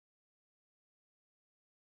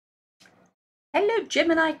Hello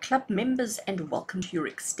Gemini Club members and welcome to your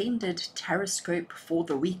extended TarotScope for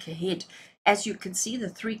the week ahead. As you can see, the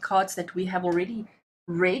three cards that we have already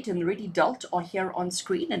read and already dealt are here on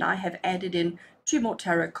screen, and I have added in two more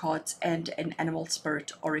tarot cards and an animal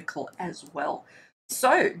spirit oracle as well.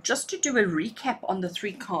 So just to do a recap on the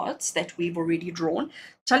three cards that we've already drawn,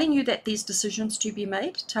 telling you that there's decisions to be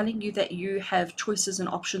made, telling you that you have choices and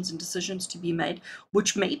options and decisions to be made,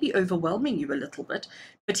 which may be overwhelming you a little bit.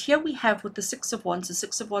 But here we have with the Six of Wands, the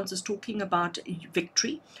Six of Wands is talking about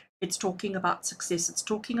victory. It's talking about success. It's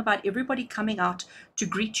talking about everybody coming out to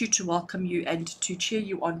greet you, to welcome you, and to cheer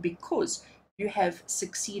you on because you have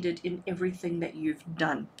succeeded in everything that you've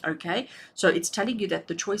done. Okay, so it's telling you that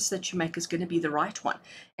the choice that you make is going to be the right one.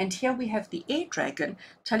 And here we have the air dragon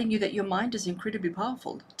telling you that your mind is incredibly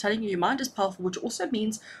powerful, telling you your mind is powerful, which also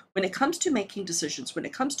means when it comes to making decisions, when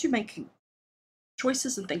it comes to making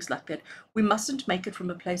choices and things like that, we mustn't make it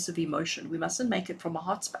from a place of emotion. We mustn't make it from a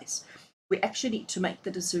heart space. We actually need to make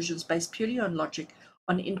the decisions based purely on logic,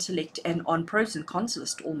 on intellect, and on pros and cons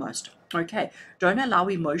list almost. Okay, don't allow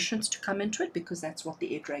emotions to come into it because that's what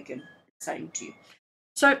the air dragon is saying to you.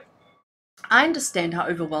 So I understand how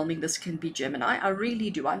overwhelming this can be, Gemini. I really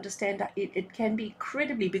do. I understand that it can be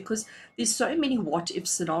incredibly, because there's so many what if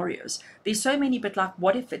scenarios. There's so many, but like,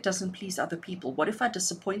 what if it doesn't please other people? What if I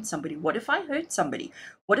disappoint somebody? What if I hurt somebody?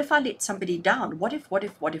 What if I let somebody down? What if, what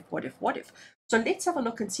if, what if, what if, what if? So let's have a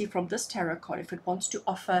look and see from this tarot card if it wants to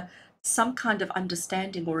offer some kind of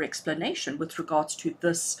understanding or explanation with regards to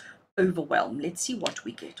this overwhelm. Let's see what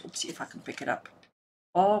we get. Let's see if I can pick it up.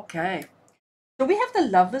 Okay. So we have the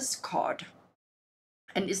Lovers card.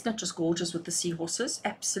 And isn't it just gorgeous with the seahorses?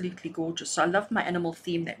 Absolutely gorgeous. So I love my animal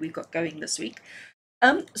theme that we've got going this week.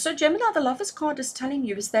 So Gemini, the Lovers card is telling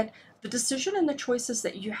you is that the decision and the choices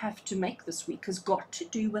that you have to make this week has got to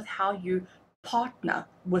do with how you partner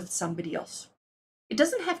with somebody else. It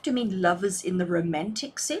doesn't have to mean lovers in the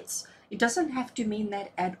romantic sense. It doesn't have to mean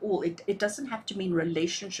that at all. It doesn't have to mean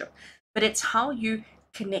relationship, but it's how you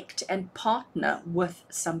connect and partner with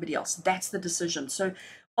somebody else. That's the decision. So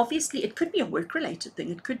obviously it could be a work related thing.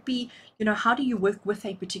 It could be, how do you work with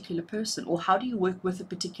a particular person, or how do you work with a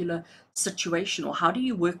particular situation, or how do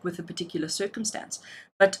you work with a particular circumstance?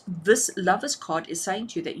 But this Lovers card is saying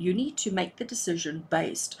to you that you need to make the decision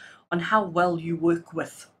based on how well you work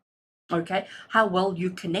with. Okay, how well you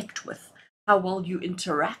connect with, how well you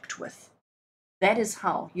interact with. That is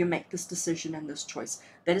how you make this decision and this choice.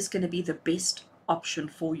 That is going to be the best option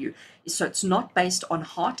for you. So it's not based on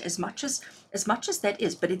heart as much as that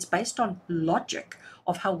is, but it's based on logic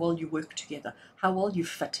of how well you work together, how well you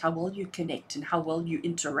fit, how well you connect, and how well you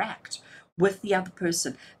interact with the other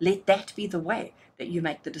person. Let that be the way that you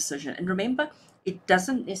make the decision. And remember, it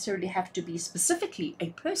doesn't necessarily have to be specifically a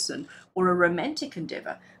person or a romantic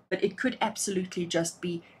endeavor, but it could absolutely just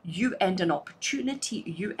be you and an opportunity,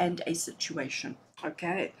 you and a situation.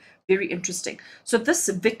 Okay, very interesting. So this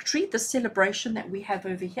victory, this celebration that we have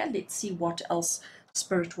over here, let's see what else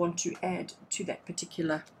Spirit want to add to that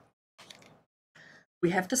particular. We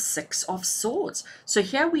have the Six of Swords. So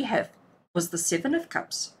here we have, was the Seven of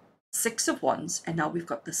Cups, Six of Wands, and now we've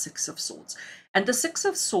got the Six of Swords. And the Six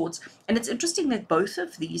of Swords, and it's interesting that both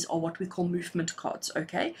of these are what we call movement cards,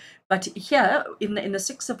 okay? But here, in the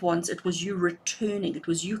Six of Wands, it was you returning, it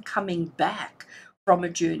was you coming back from a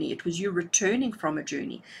journey, it was you returning from a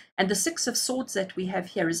journey. And the Six of Swords that we have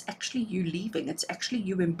here is actually you leaving, it's actually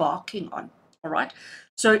you embarking on, all right?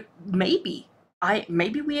 So maybe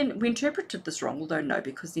we interpreted this wrong, although no,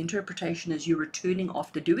 because the interpretation is you returning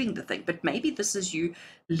after doing the thing. But maybe this is you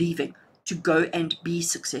leaving to go and be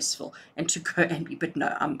successful and to go and be. But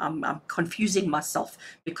no, I'm confusing myself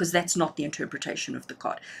because that's not the interpretation of the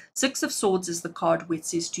card. Six of Swords is the card where it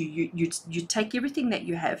says to you, you take everything that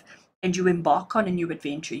you have and you embark on a new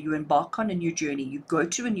adventure. You embark on a new journey. You go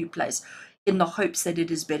to a new place in the hopes that it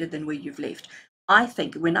is better than where you've left. I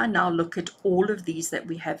think when I now look at all of these that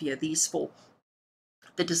we have here, these four,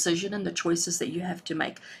 the decision and the choices that you have to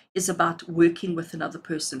make is about working with another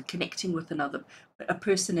person, connecting with a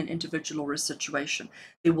person, an individual, or a situation.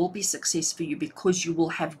 There will be success for you because you will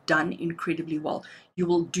have done incredibly well. You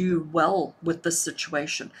will do well with this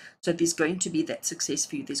situation. So there's going to be that success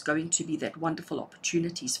for you. There's going to be that wonderful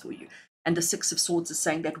opportunities for you. And the Six of Swords is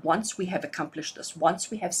saying that once we have accomplished this,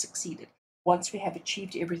 once we have succeeded, once we have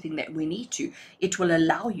achieved everything that we need to, it will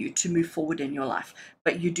allow you to move forward in your life.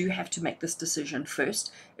 But you do have to make this decision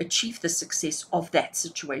first, achieve the success of that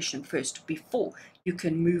situation first before you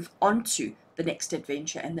can move on to the next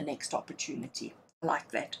adventure and the next opportunity. I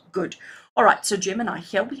like that. Good. All right, so Gemini,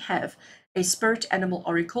 here we have a spirit animal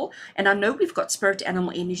oracle, and I know we've got spirit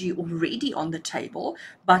animal energy already on the table,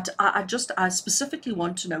 but I specifically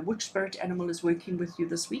want to know which spirit animal is working with you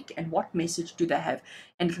this week and what message do they have,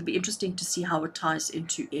 and it'll be interesting to see how it ties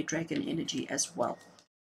into air dragon energy as well.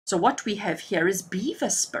 So what we have here is beaver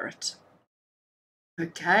spirit.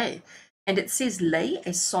 Okay, and it says lay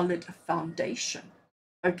a solid foundation.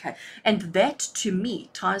 Okay, and that to me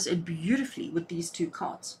ties in beautifully with these two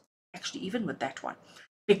cards, actually even with that one,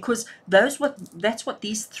 because that's what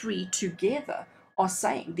these three together are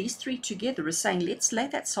saying. These three together are saying, let's lay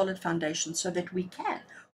that solid foundation so that we can,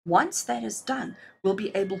 once that is done, we'll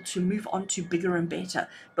be able to move on to bigger and better.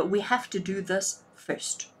 But we have to do this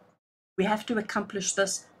first. We have to accomplish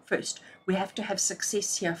this first. We have to have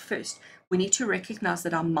success here first. We need to recognize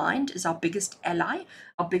that our mind is our biggest ally,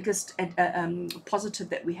 our biggest positive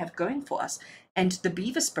that we have going for us. And the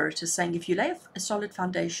beaver spirit is saying, if you lay a solid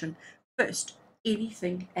foundation first,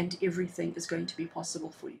 anything and everything is going to be possible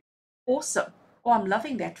for you. Awesome. Oh, I'm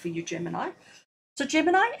loving that for you, Gemini. So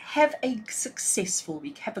Gemini, have a successful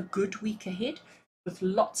week. Have a good week ahead with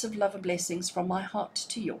lots of love and blessings from my heart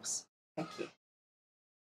to yours. Take care.